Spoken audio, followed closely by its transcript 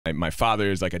My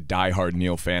father is like a diehard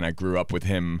Neil fan. I grew up with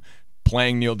him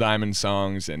playing Neil Diamond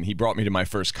songs, and he brought me to my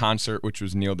first concert, which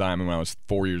was Neil Diamond when I was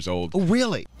 4 years old. Oh,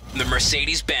 really? The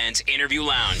Mercedes-Benz Interview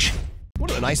Lounge. One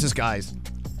of the nicest guys,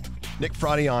 Nick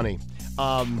Fradiani.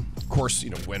 Of course,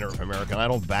 winner of American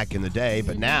Idol back in the day,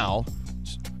 but now,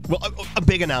 well, a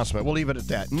big announcement. We'll leave it at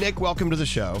that. Nick, welcome to the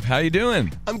show. How you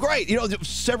doing? I'm great.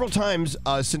 Several times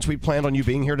since we planned on you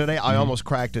being here today, I almost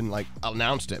cracked and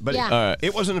announced it, but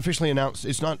it wasn't officially announced.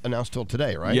 It's not announced till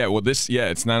today, right? Yeah. Well,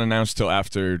 it's not announced till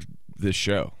after this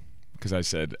show, because I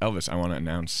said, Elvis, I want to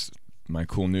announce my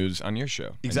cool news on your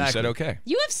show. Exactly. And you said okay.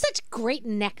 You have such great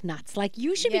neck nuts. Like,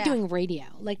 you should be doing radio.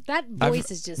 Like, that voice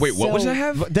is just Wait, what was I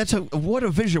have? What a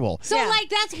visual. So,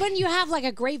 that's when you have,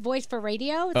 a great voice for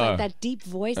radio. It's like that deep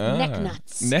voice, neck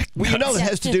nuts. Neck nuts. Well, it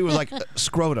has to do with,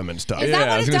 scrotum and stuff. Is that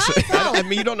what it does? I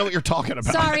mean, you don't know what you're talking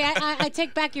about. Sorry, I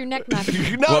take back your neck nuts.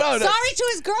 No. Sorry to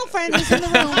his girlfriend who's in the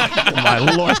room. Oh, my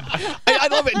Lord. I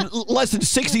love it. Less than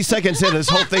 60 seconds in, this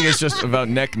whole thing is just about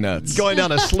neck nuts. Going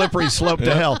down a slippery slope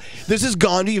to hell. This is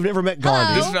Gandhi. You've never met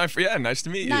Gandhi. This is nice to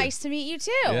meet you. Nice to meet you,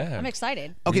 too. Yeah. I'm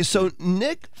excited. Okay, so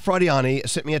Nick Fradiani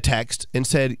sent me a text and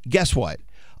said, guess what?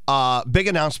 Big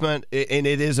announcement, and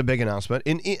it is a big announcement.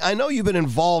 And I know you've been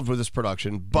involved with this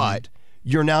production, but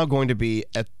you're now going to be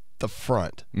at the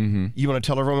front. You want to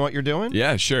tell everyone what you're doing?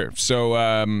 Yeah, sure.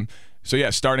 So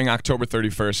starting October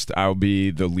 31st, I'll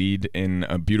be the lead in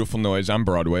A Beautiful Noise on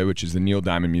Broadway, which is the Neil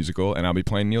Diamond musical, and I'll be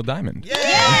playing Neil Diamond. Yay!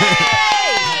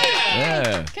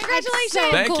 Yeah. Congratulations.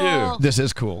 So Thank cool. you. This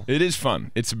is cool. It is fun.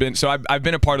 I've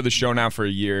been a part of the show now for a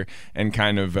year, and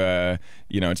kind of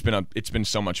it's been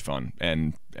so much fun,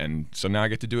 and so now I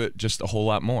get to do it just a whole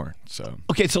lot more. So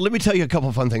Okay, so let me tell you a couple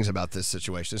of fun things about this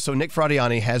situation. So Nick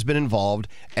Fradiani has been involved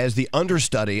as the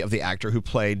understudy of the actor who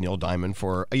played Neil Diamond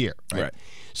for a year. Right.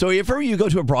 So if ever you go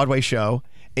to a Broadway show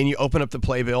and you open up the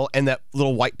playbill and that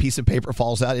little white piece of paper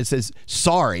falls out, it says,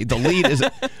 sorry, the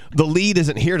lead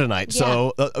isn't here tonight.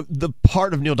 So the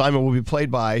part of Neil Diamond will be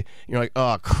played by, you're like,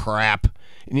 oh, crap.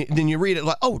 And then you read it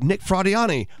like, oh, Nick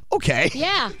Fradiani. Okay.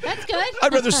 Yeah, that's good.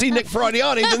 I'd rather see Nick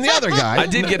Fradiani than the other guy. I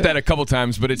did get that a couple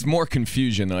times, but it's more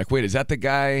confusion. They're like, wait, is that the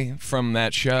guy from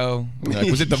that show? Like,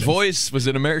 was it The Voice? Was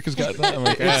it America's Got Talent? I'm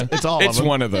like, it's all It's of them.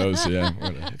 one of those, yeah.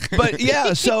 Whatever. But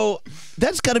yeah, so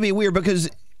that's got to be weird because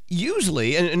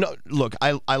usually, and look,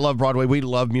 I love Broadway. We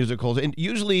love musicals. And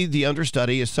usually the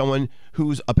understudy is someone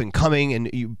who's up and coming and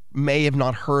you may have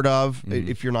not heard of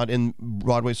if you're not in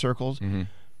Broadway circles.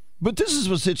 But this is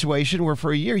a situation where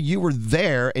for a year you were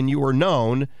there and you were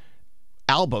known,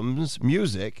 albums,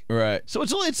 music. Right. So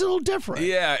it's a little different.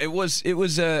 Yeah, it was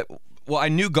well, I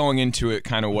knew going into it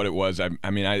kind of what it was.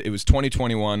 It was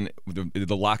 2021.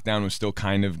 The lockdown was still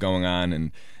kind of going on,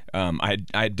 and I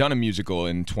had done a musical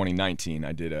in 2019.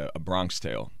 I did a Bronx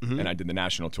Tale, and I did the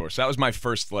national tour. So that was my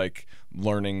first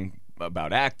learning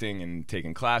about acting and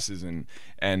taking classes, and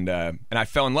I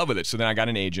fell in love with it. So then I got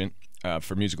an agent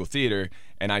for musical theater,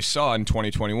 and I saw in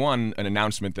 2021 an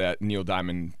announcement that Neil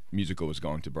Diamond musical was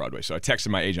going to Broadway. So I texted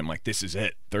my agent, I'm like, this is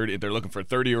it. They're looking for a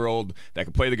 30-year-old that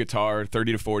could play the guitar,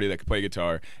 30 to 40 that could play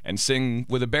guitar and sing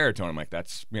with a baritone. I'm like,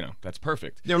 that's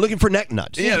perfect. They're looking for neck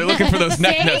nuts. Yeah, they're looking for those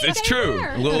neck nuts. It's true.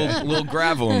 A little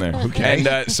gravel in there. Okay.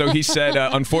 And so he said,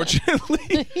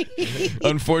 unfortunately,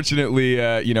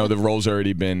 the role's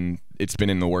already been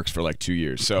in the works for 2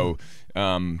 years. So,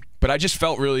 but I just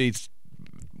felt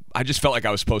like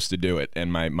I was supposed to do it.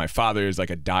 And my father is like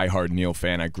a diehard Neil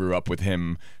fan. I grew up with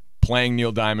him playing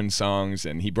Neil Diamond songs,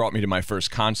 and he brought me to my first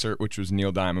concert, which was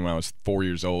Neil Diamond when I was 4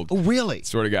 years old. Oh, really?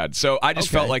 Swear to God. So I just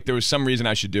felt like there was some reason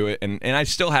I should do it, and I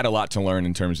still had a lot to learn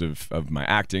in terms of my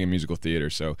acting and musical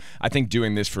theater. So I think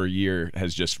doing this for a year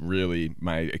has just really,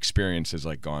 my experience has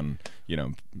gone,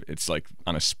 it's like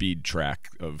on a speed track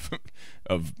of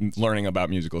learning about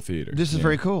musical theater. This is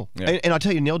very cool. Yeah. And I'll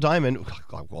tell you, Neil Diamond,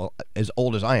 well, as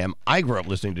old as I am, I grew up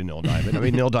listening to Neil Diamond. I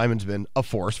mean, Neil Diamond's been a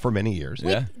force for many years.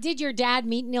 Yeah. Did your dad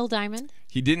meet Neil Diamond?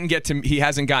 He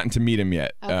hasn't gotten to meet him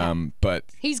yet. Okay. But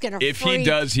he's gonna if freak. he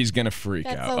does, he's gonna freak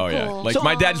That's out. so Yeah. cool.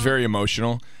 My dad's very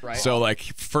emotional. Right. So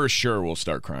for sure we'll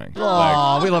start crying.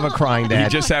 Oh, we love a crying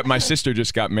dad. My sister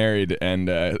just got married, and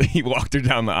he walked her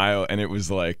down the aisle, and it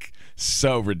was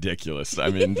so ridiculous. I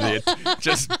mean,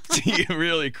 just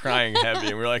really crying heavy,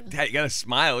 and we're like, "Dad, you gotta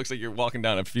smile. It looks like you're walking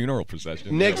down a funeral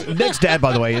procession." Nick's dad,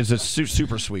 by the way, is a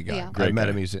super sweet guy. Yeah. I met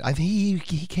him. I think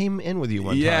he came in with you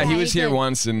one time. Yeah, he Yeah, was he here did.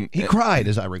 once, and He cried,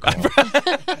 as I recall.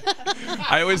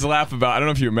 I always laugh about. I don't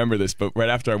know if you remember this, but right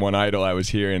after I won Idol, I was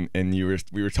here, and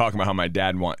we were talking about how my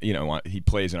dad he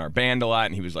plays in our band a lot,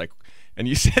 and he was like. and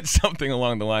you said something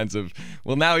along the lines of,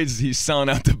 "Well, now he's selling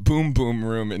out the Boom Boom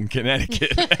Room in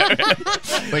Connecticut." Look at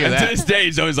and that. to this day,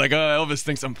 he's always like, "Oh, Elvis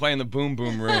thinks I'm playing the Boom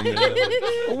Boom Room."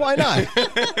 Well, why not?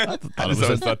 I just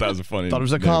always thought that was a funny. Thought it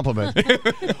was a compliment.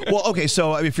 Well, okay,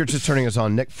 so if you're just turning us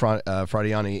on, Nick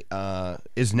Fradiani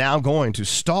is now going to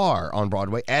star on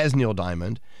Broadway as Neil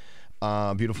Diamond.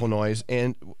 Beautiful Noise.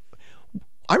 And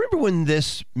I remember when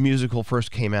this musical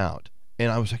first came out,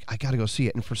 and I was like, I got to go see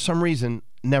it. And for some reason,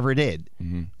 never did.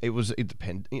 It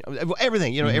depended.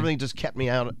 Everything. Everything just kept me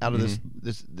out of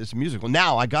this musical.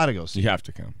 Now I got to go see it. You have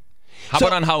to come. How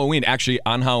about on Halloween? Actually,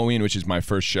 on Halloween, which is my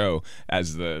first show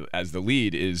as the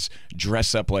lead, is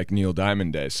Dress Up Like Neil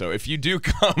Diamond Day. So if you do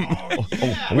come,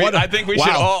 I think we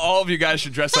should all of you guys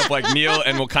should dress up like Neil,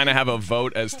 and we'll kind of have a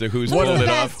vote as to who's pulled it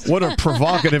off. What a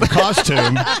provocative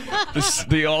costume!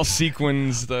 The all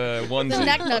sequins, the onesie. The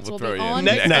neck nuts will be on.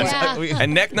 Neck nuts.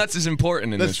 And neck nuts is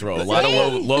important in this role. A lot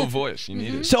of low voice. You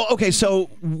need it. So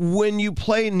when you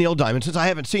play Neil Diamond, since I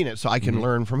haven't seen it, so I can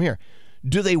learn from here.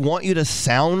 Do they want you to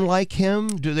sound like him?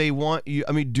 Do they want you?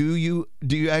 I mean, did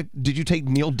you take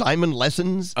Neil Diamond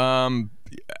lessons? I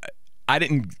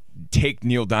didn't take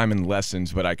Neil Diamond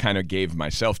lessons, but I kind of gave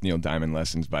myself Neil Diamond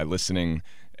lessons by listening,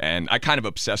 and I kind of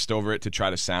obsessed over it to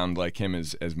try to sound like him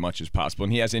as much as possible.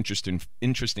 And he has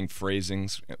interesting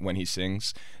phrasings when he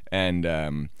sings,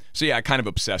 and so yeah, I kind of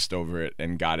obsessed over it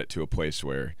and got it to a place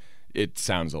where it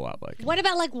sounds a lot like him. What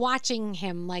about like watching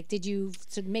him? Like, did you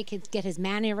get his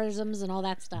mannerisms and all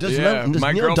that stuff? Does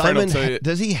my Neil girlfriend will Diamond tell you.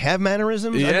 does he have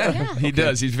mannerisms? Yeah, he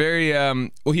does. He's very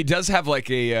well. He does have like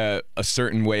a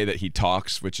certain way that he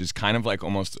talks, which is kind of like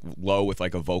almost low with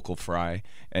like a vocal fry,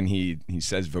 and he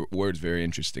says words very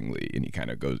interestingly, and he kind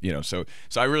of goes, So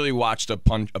I really watched a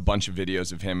bunch of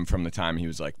videos of him from the time he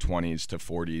was like 20s to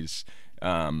 40s,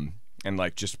 and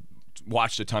like just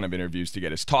watched a ton of interviews to get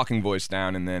his talking voice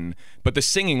down, but the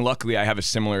singing, luckily I have a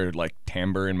similar like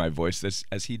timbre in my voice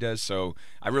as he does, so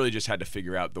I really just had to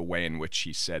figure out the way in which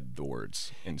he said the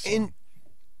words in song.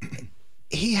 And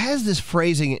he has this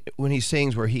phrasing when he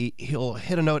sings where he'll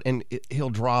hit a note and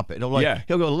he'll drop it.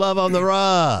 He'll go, "Love on the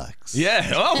rocks."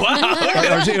 Yeah. Oh wow.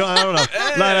 I don't know.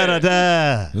 La, da, da,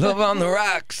 da. Love on the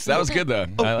rocks. That was good though.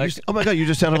 Oh my God, you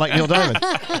just sounded like Neil Diamond.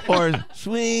 Or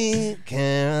Sweet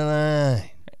Caroline.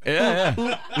 Yeah.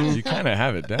 You kind of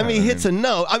have it down. I mean, he hits a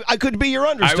note. I could be your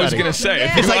understudy. I was going to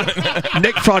say. It's like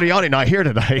Nick Fradiani not here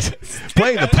tonight,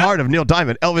 playing the part of Neil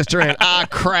Diamond, Elvis Duran. Ah,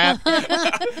 crap.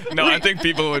 No, I think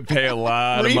people would pay a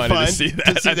lot of money to see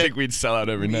that. I think we'd sell out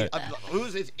every night.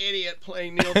 Who's this idiot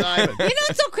playing Neil Diamond?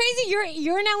 It's so crazy.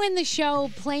 You're now in the show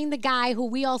playing the guy who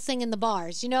we all sing in the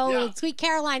bars. Sweet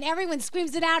Caroline. Everyone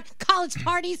screams it out. College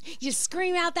parties, you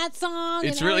scream out that song.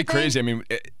 It's really crazy. I mean,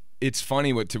 it's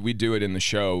funny we do it in the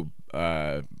show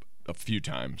a few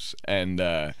times, and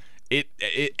it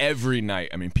every night.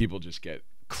 I mean, people just get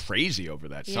crazy over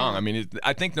that song. I mean,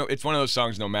 I think it's one of those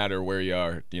songs. No matter where you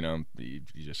are, you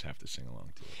just have to sing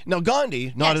along to it. Now,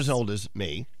 Gandhi, not as old as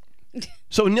me.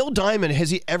 So Neil Diamond,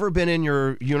 has he ever been in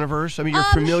your universe? I mean, you're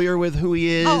familiar with who he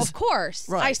is? Oh, of course.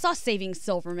 Right. I saw Saving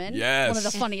Silverman. Yes. One of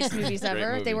the funniest movies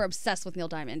ever. Movie. They were obsessed with Neil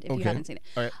Diamond, if you haven't seen it.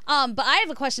 All right. But I have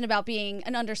a question about being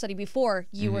an understudy before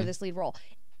you were this lead role.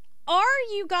 Are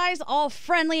you guys all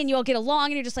friendly and you all get along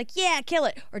and you're just like, yeah, kill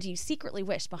it? Or do you secretly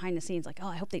wish behind the scenes, like, oh,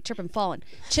 I hope they trip and fall and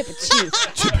chip a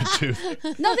tooth? Chip a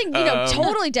tooth. Nothing,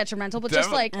 totally detrimental, but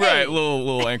just like, hey. Right,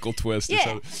 little ankle twist or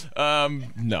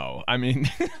something. No, I mean.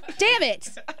 Damn it.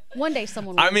 One day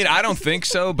someone will. I mean, I don't think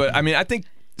so, but I mean, I think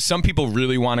some people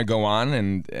really want to go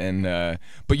on,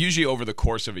 but usually over the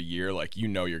course of a year, like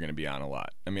you're going to be on a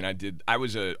lot. I mean, I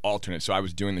was an alternate, so I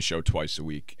was doing the show twice a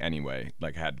week anyway.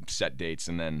 Like I had set dates,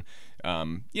 and then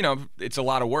it's a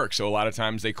lot of work. So a lot of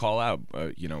times they call out,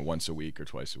 once a week or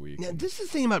twice a week. Now, this is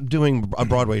the thing about doing a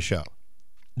Broadway show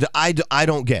that I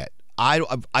don't get. I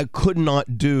could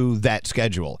not do that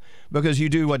schedule because you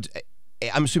do what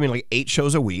I'm assuming like 8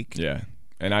 shows a week. Yeah.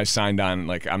 And I signed on,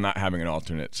 like, I'm not having an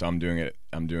alternate, so I'm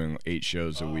doing 8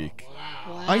 shows a week.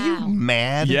 Wow. Are you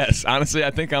mad? Yes, honestly, I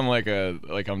think I'm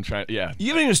I'm trying. Yeah, you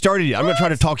haven't even started yet. I'm going to try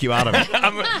to talk you out of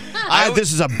it.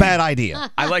 This is a bad idea.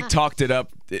 I talked it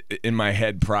up in my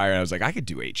head prior. And I was like, I could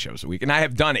do 8 shows a week, and I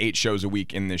have done 8 shows a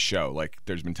week in this show. Like,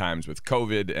 there's been times with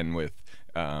COVID and with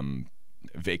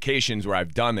vacations where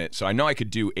I've done it, so I know I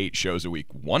could do 8 shows a week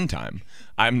one time.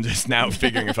 I'm just now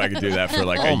figuring if I could do that for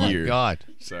like a year. Oh my God!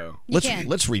 So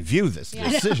let's review this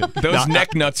decision. Those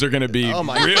neck nuts are going to be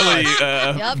really.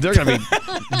 They're going to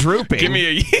be drooping. Give me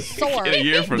a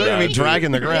year from now. They're going to be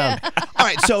dragging the ground. All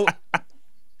right, so.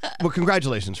 Well,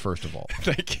 congratulations, first of all.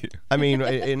 Thank you. I mean,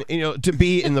 to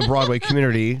be in the Broadway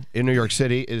community in New York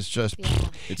City is just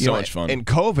it's so much fun. And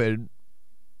COVID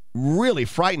really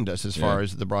frightened us as far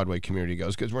as the Broadway community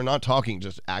goes, because we're not talking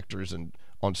just actors and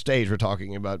on stage. We're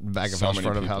talking about back of house,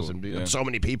 front of house, and so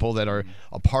many people that are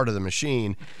a part of the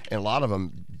machine, and a lot of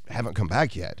them haven't come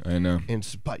back yet. I know.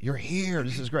 But you're here.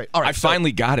 This is great. All right, I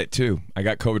finally got it too. I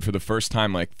got COVID for the first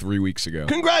time like 3 weeks ago.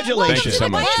 Congratulations! Thank you so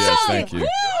much. Yes, thank you.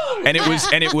 And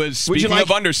it was speaking of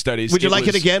understudies. Would you like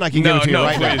it again? I can give it to you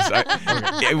right now.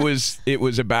 It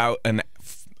was about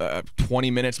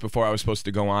 20 minutes before I was supposed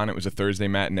to go on. It was a Thursday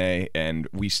matinee, and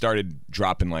we started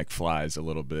dropping like flies a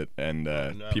little bit, and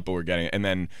people were getting it. And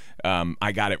then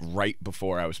I got it right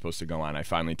before I was supposed to go on. I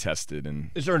finally tested. And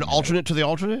is there an alternate to the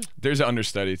alternate? There's an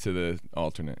understudy to the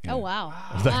alternate. Yeah. Oh, wow.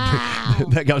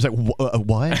 That guy was like,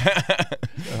 what?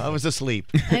 I was asleep.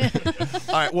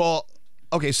 All right, well,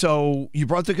 okay, so you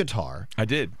brought the guitar. I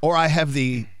did. Or I have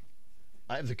the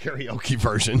karaoke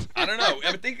version. I don't know.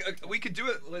 I think we could do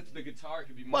it. The guitar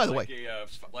could be more like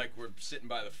we're sitting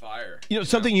by the fire. You know,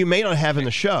 something you may not have in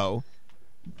the show.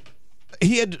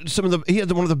 He had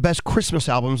one of the best Christmas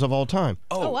albums of all time.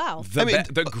 Oh wow!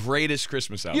 The greatest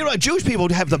Christmas album. You know, Jewish people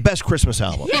have the best Christmas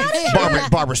album. Yeah,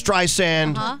 Barbara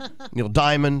Streisand, Neil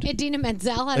Diamond, Idina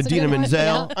Menzel has Idina a good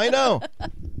Menzel. one. I know.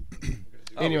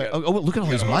 Anyway, look at all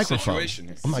these microphones.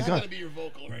 Oh my God!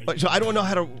 So I don't know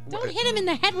how to. Don't hit him in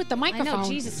the head with the microphone. I know,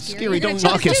 Jesus, Scary! Don't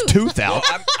knock his tooth out.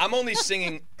 Well, I'm only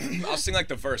singing. I'll sing like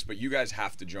the verse, but you guys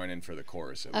have to join in for the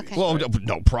chorus. Okay. Well,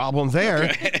 no problem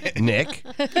there, Nick.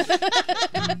 I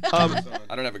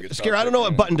don't have a guitar. Scary! I don't know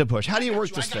what button to push. How do you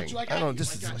work this thing? I don't know.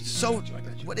 This is so.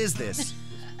 What is this?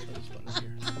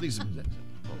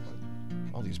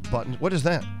 All these buttons. What is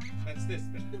that? That's this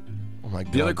thing. Oh my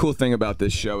God. The other cool thing about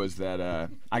this show is that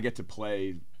I get to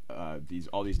play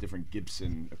all these different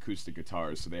Gibson acoustic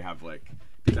guitars. So they have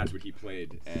because that's what he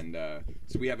played, and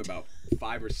so we have about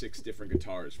 5 or 6 different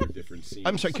guitars for different scenes.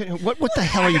 I'm sorry. What the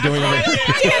hell are you doing over here?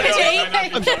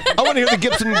 I want to hear the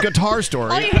Gibson guitar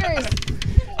story. All you hear is.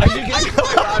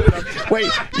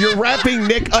 Wait, you're wrapping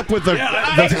Nick up with the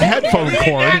headphone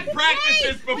cord.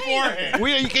 Practices beforehand.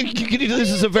 This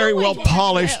is a very well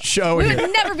polished show We here.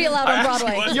 would never be allowed on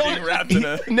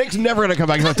Broadway. Nick's never gonna come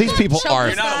back. These people are.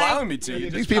 You're not allowing me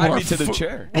to. These people are to the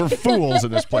chair. We're fools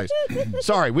in this place.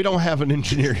 Sorry, we don't have an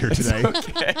engineer here today.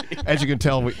 Okay. As you can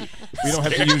tell, we don't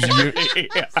have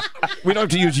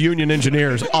to use union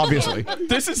engineers. Obviously,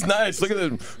 This is nice. Look at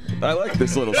this. I like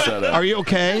this little setup. are you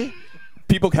okay?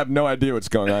 People have no idea what's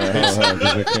going on at home.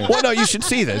 Well, no, you should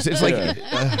see this. It's like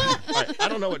I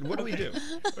don't know what do we do?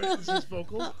 Is this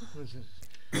vocal?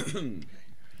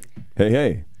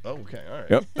 Hey. Oh, okay, all right.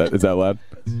 Yep. Is that loud?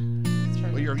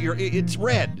 Well, it's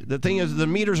red. The thing is, the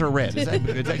meters are red. Is that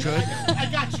good? I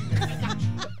got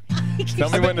you. Tell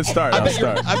me when to start. I'll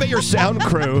start. I bet your sound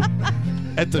crew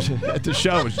at the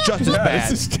show is just as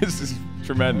bad. This is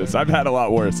tremendous. I've had a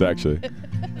lot worse, actually.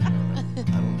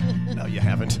 No, you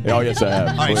haven't. Oh, yes, I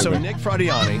have. All right, so Nick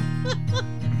Fradiani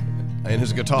and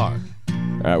his guitar. All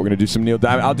right, we're going to do some Neil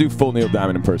Diamond. I'll do full Neil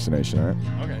Diamond impersonation, all right?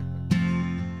 Okay.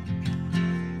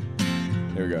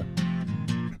 Here we go.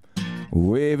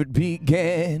 Where it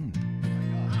began,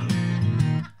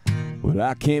 well,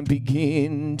 I can't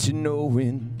begin to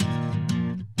knowing,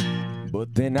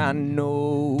 but then I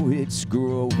know it's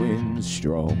growing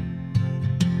strong.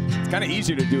 It's kind of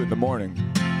easier to do in the morning.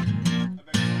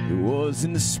 It was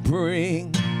in the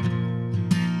spring,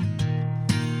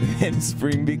 and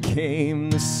spring became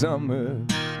the summer.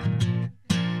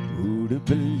 Who'd have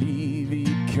believed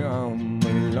he'd come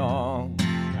along?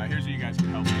 Now here's what you guys can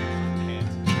help me with.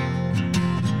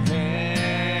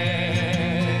 Hands.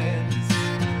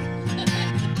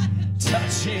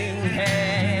 Touching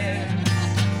hands.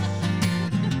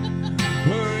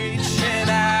 Reaching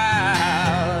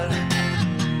out.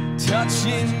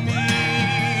 Touching me.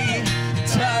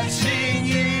 Touching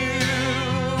you.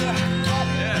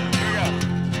 Yeah, here we go.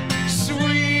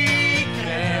 Sweet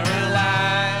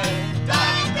Caroline.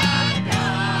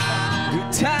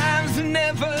 Good times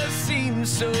never seem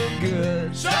so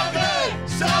good. So good,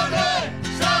 so good,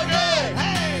 so good.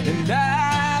 Hey. And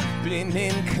I've been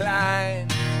inclined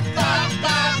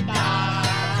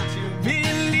to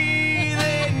believe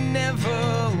they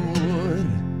never would.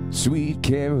 Sweet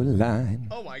Caroline.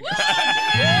 Oh my God.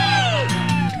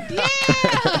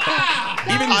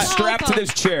 Even strapped to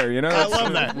this chair, you know? I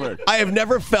love that. I have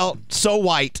never felt so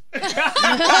white in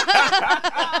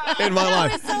my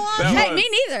life. Hey, me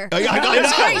neither. I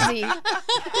It's know. crazy.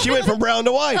 She went from brown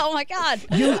to white. Oh my God.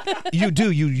 You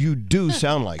do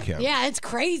sound like him. Yeah, it's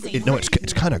crazy.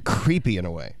 It's kind of creepy in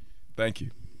a way. Thank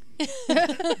you. Do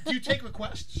you take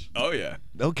requests? Oh, yeah.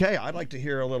 Okay, I'd like to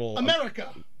hear a little. America.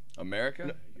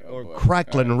 America? Or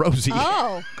Cracklin' Rosie.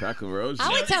 Oh. Cracklin' Rosie. I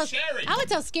would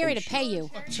tell Scary to pay you.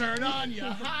 Turn on your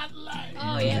hot light.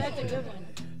 Oh, yeah, that's a good one.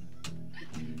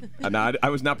 No, I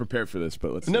was not prepared for this,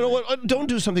 but let's. No, don't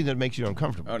do something that makes you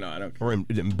uncomfortable. Oh no, I don't. Or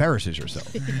it embarrasses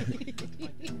yourself.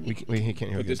 we can't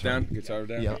hear. Put this down. Guitar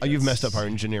down. Yeah, you've messed up our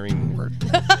engineering work.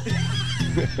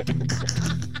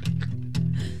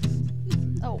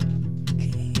 Oh.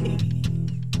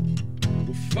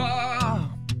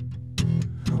 Far,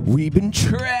 we've been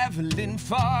traveling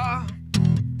far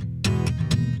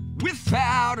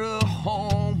without a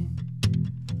home,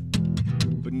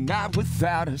 but not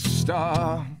without a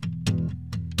star.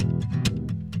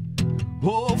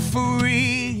 Oh,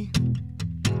 free,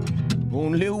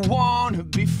 only wanna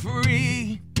be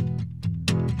free.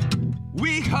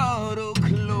 We huddle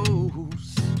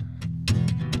close,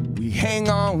 we hang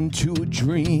on to a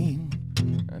dream.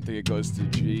 I think it goes to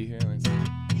G here.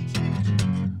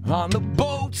 On the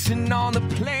boats and on the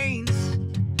planes,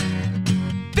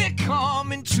 they're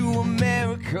coming to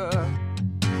America.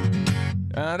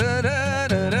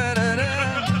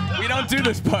 We don't do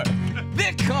this part.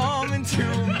 They're coming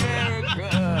to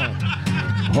America.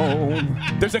 Home.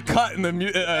 There's a cut in the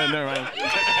music. Never mind.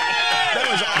 That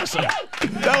was awesome.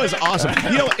 That was awesome.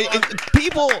 You know,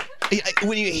 people,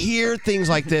 when you hear things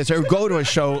like this or go to a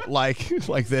show like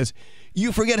this,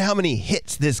 you forget how many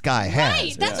hits this guy has.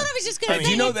 Right. That's what I was just going to say.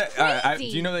 Do you know It's that? Do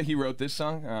crazy. you know that he wrote this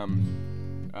song?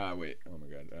 Wait. Oh my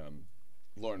God.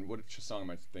 Lauren, what song am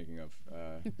I thinking of?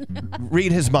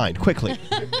 Read his mind quickly.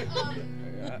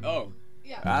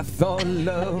 I thought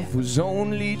love was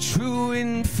only true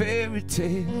in fairy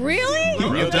tales. Really?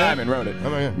 Neil Diamond wrote it. Oh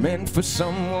my God. Meant for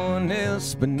someone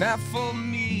else, but not for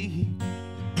me.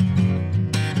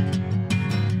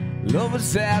 Love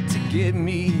was out to get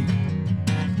me.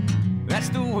 That's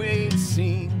the way it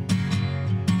seemed.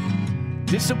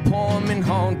 Disappointment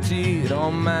haunted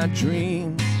all my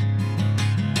dreams.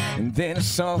 And then I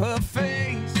saw her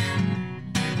face,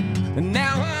 and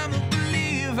now I'm a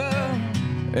believer.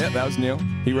 Yeah, that was Neil.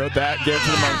 He wrote that. Gave it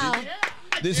to the monkey.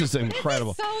 This is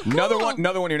incredible. So cool. Another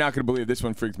one you're not going to believe. This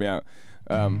one freaked me out.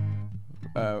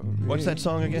 What's that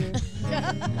song again?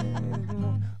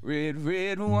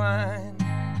 Red wine.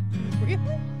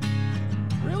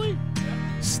 Really?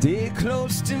 Stay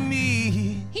close to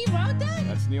me. He wrote that?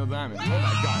 That's Neil Diamond. Oh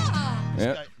my God.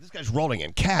 Yeah. This guy's rolling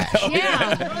in cash.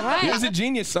 Yeah, right. He was a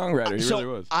genius songwriter. He really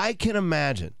was. I can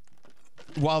imagine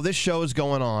while this show is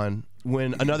going on,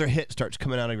 when another hit starts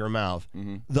coming out of your mouth,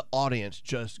 the audience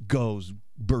just goes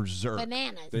berserk.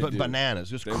 Bananas. They do. Bananas.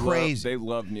 Just They crazy. They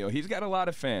love Neil. He's got a lot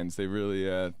of fans. They really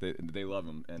they love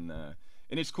him, and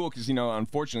it's cool because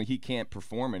unfortunately he can't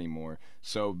perform anymore.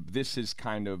 So this is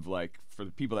kind of like for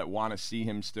the people that want to see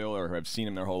him still or have seen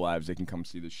him their whole lives, they can come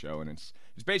see the show, and it's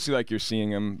basically like you're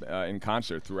seeing him in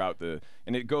concert throughout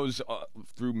and it goes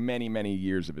through many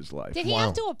years of his life. Did he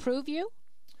have to approve you?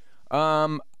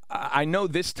 I know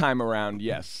this time around,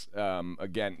 yes.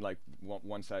 Again, like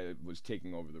once I was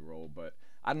taking over the role, but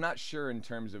I'm not sure in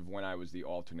terms of when I was the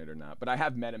alternate or not. But I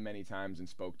have met him many times and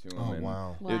spoke to him. Oh, and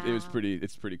wow. It was pretty.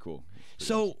 It's pretty cool.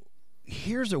 So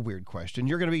here's a weird question.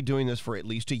 You're going to be doing this for at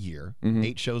least a year,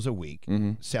 8 shows a week,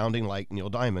 sounding like Neil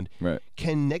Diamond. Right.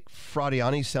 Can Nick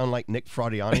Fradiani sound like Nick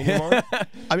Fradiani anymore?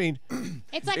 I mean,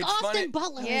 It's like It's Austin funny.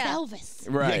 Butler Yeah. as Elvis.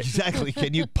 Right. yeah, exactly.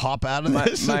 Can you pop out of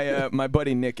this? My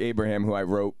buddy Nick Abraham, who I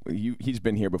wrote, he's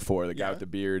been here before, the guy with the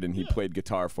beard, and he played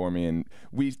guitar for me. And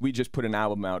we just put an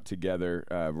album out together,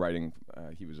 writing.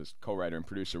 He was a co-writer and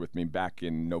producer with me back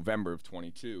in November of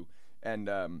 22.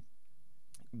 And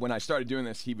when I started doing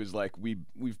this, he was like, we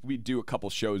do a couple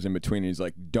shows in between. And he's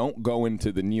like, don't go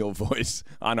into the Neil voice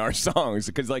on our songs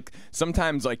because like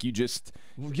sometimes like you just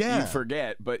you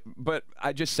forget. But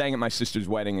I just sang at my sister's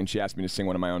wedding and she asked me to sing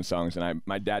one of my own songs, and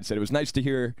my dad said it was nice to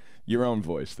hear your own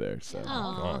voice there.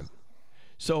 So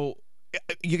So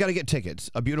you got to get tickets.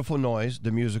 A Beautiful Noise,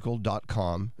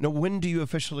 themusical.com. Now, when do you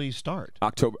officially start?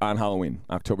 October on Halloween,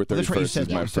 October 31st That's right, you said is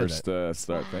that. my You said first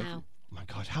start. Thank you. Wow. Oh my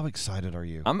God, how excited are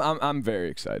you? I'm very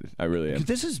excited. I really am.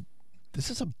 'Cause this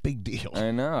is a big deal.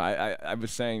 I know. I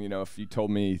was saying, if you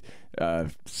told me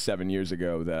 7 years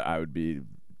ago that I would be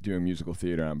doing musical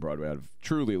theater on Broadway, I'd have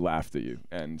truly laughed at you.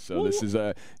 And so this is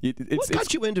What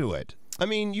got you into it? I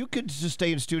mean, you could just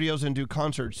stay in studios and do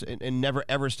concerts and never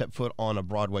ever step foot on a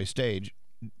Broadway stage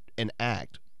and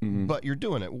act. But you're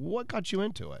doing it. What got you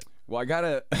into it? Well, I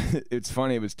got it's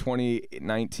funny. It was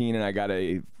 2019, and I got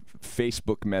a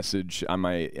Facebook message on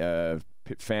my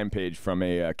fan page from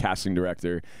a casting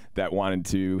director that wanted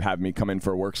to have me come in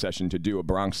for a work session to do a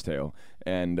Bronx Tale.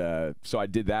 And so I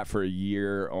did that for a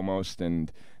year almost,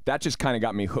 and that just kind of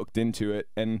got me hooked into it.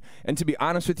 And to be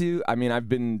honest with you, I mean, I've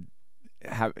been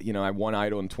I won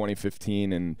Idol in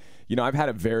 2015, and I've had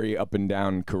a very up and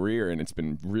down career, and it's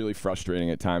been really frustrating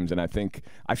at times. And I think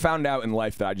I found out in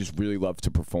life that I just really love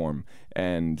to perform,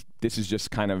 and this is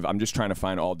just I'm just trying to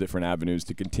find all different avenues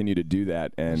to continue to do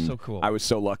that. And so cool. I was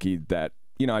so lucky that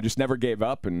I just never gave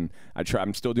up, and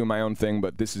I'm still doing my own thing,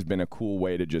 but this has been a cool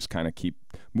way to just kind of keep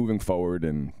moving forward,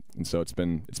 and so it's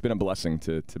been a blessing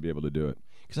to be able to do it.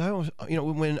 Because I always,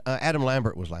 when Adam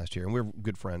Lambert was last year, and we're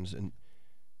good friends, and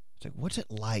it's like, what's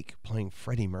it like playing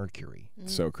Freddie Mercury?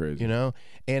 So crazy. And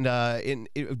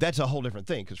that's a whole different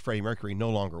thing because Freddie Mercury no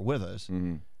longer with us.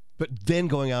 Mm-hmm. But then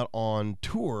going out on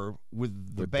tour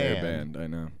with the band. Their band, I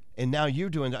know. And now you're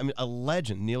doing, a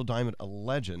legend, Neil Diamond, a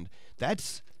legend.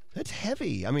 That's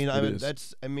heavy.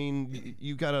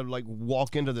 You got to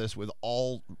walk into this with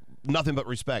nothing but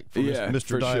respect for Mr.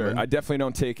 For Diamond. sure. I definitely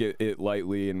don't take it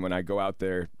lightly, and when I go out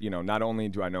there, not only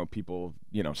do I know people,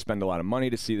 spend a lot of money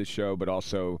to see the show, but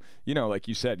also, like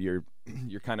you said, you're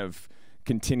kind of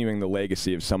continuing the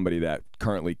legacy of somebody that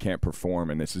currently can't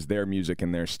perform, and this is their music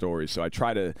and their story. So I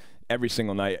try to every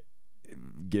single night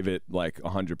give it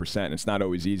 100%. It's not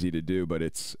always easy to do, but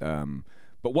it's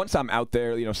but once I'm out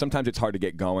there, sometimes it's hard to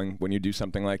get going when you do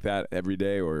something like that every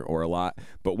day or a lot.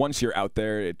 But once you're out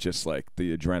there, it just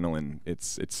the adrenaline.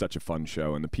 It's such a fun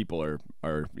show, and the people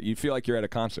are you feel like you're at a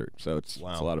concert. So it's a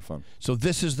lot of fun. So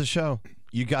this is the show.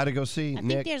 You got to go see I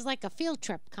Nick. think there's a field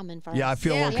trip coming for us. Yeah, I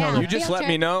feel one coming. You just let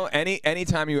me know.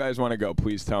 Anytime you guys want to go,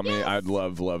 please tell me. I'd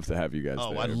love to have you guys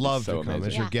there. I'd love to come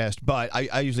as your guest. But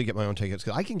I usually get my own tickets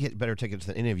because I can get better tickets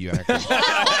than any of you actors.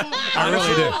 I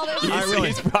really do. I really.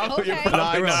 He's probably, Okay. you're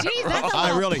probably not Jeez, that's a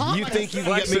I little really. You pompous. think you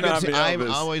can get me Flexing on good? me, I'm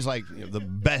Elvis. always the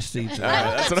best seats.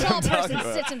 That's what tall I'm talking person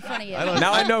about. sits in front of you.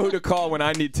 Now I know who to call when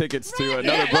I need tickets to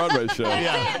another Broadway show.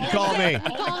 Yeah, call me.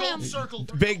 Call him.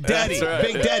 Big Daddy. That's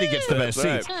right. Big Daddy gets the best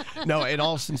That's seats. No, in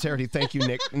all sincerity, thank you,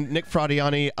 Nick. Nick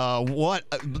Fradiani.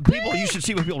 People, you should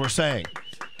see what people are saying.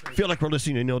 Feel like we're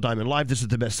listening to Neil Diamond live. This is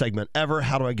the best segment ever.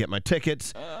 How do I get my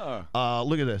tickets?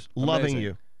 Look at this. Loving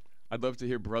you. I'd love to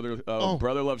hear Brother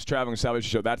Loves Traveling Salvation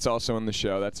Show. That's also in the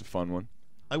show. That's a fun one.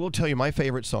 I will tell you my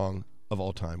favorite song of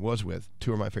all time was with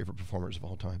two of my favorite performers of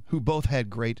all time, who both had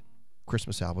great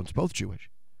Christmas albums, both Jewish.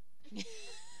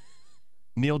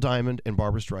 Neil Diamond and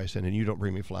Barbra Streisand, and You Don't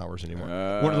Bring Me Flowers Anymore.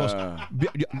 One of those.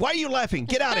 Why are you laughing?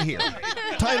 Get out of here.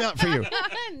 Time out for you.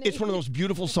 It's one of the most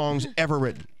beautiful songs ever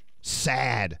written.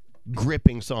 Sad,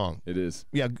 gripping song. It is.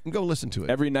 Yeah, go listen to it.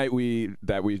 Every night we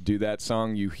do that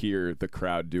song, you hear the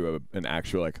crowd do an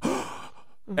actual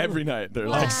every night they're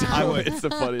it's the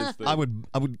funniest thing. I would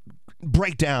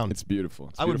break down. It's beautiful.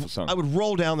 It's a beautiful song. I would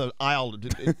roll down the aisle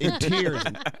in tears.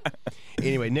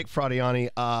 Anyway, Nick Fradiani,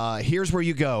 here's where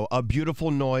you go,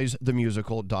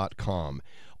 abeautifulnoisethemusical.com.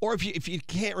 Or if you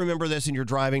can't remember this and you're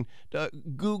driving,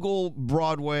 Google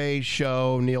Broadway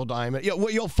show Neil Diamond.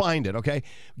 You'll find it, okay?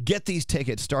 Get these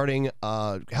tickets starting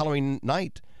Halloween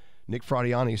night. Nick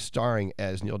Fradiani starring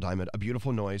as Neil Diamond,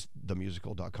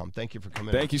 abeautifulnoisethemusical.com. Thank you for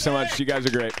coming. Thank you so much. You guys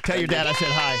are great. Tell your dad I said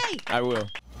hi. I will.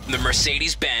 The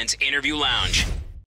Mercedes-Benz Interview Lounge.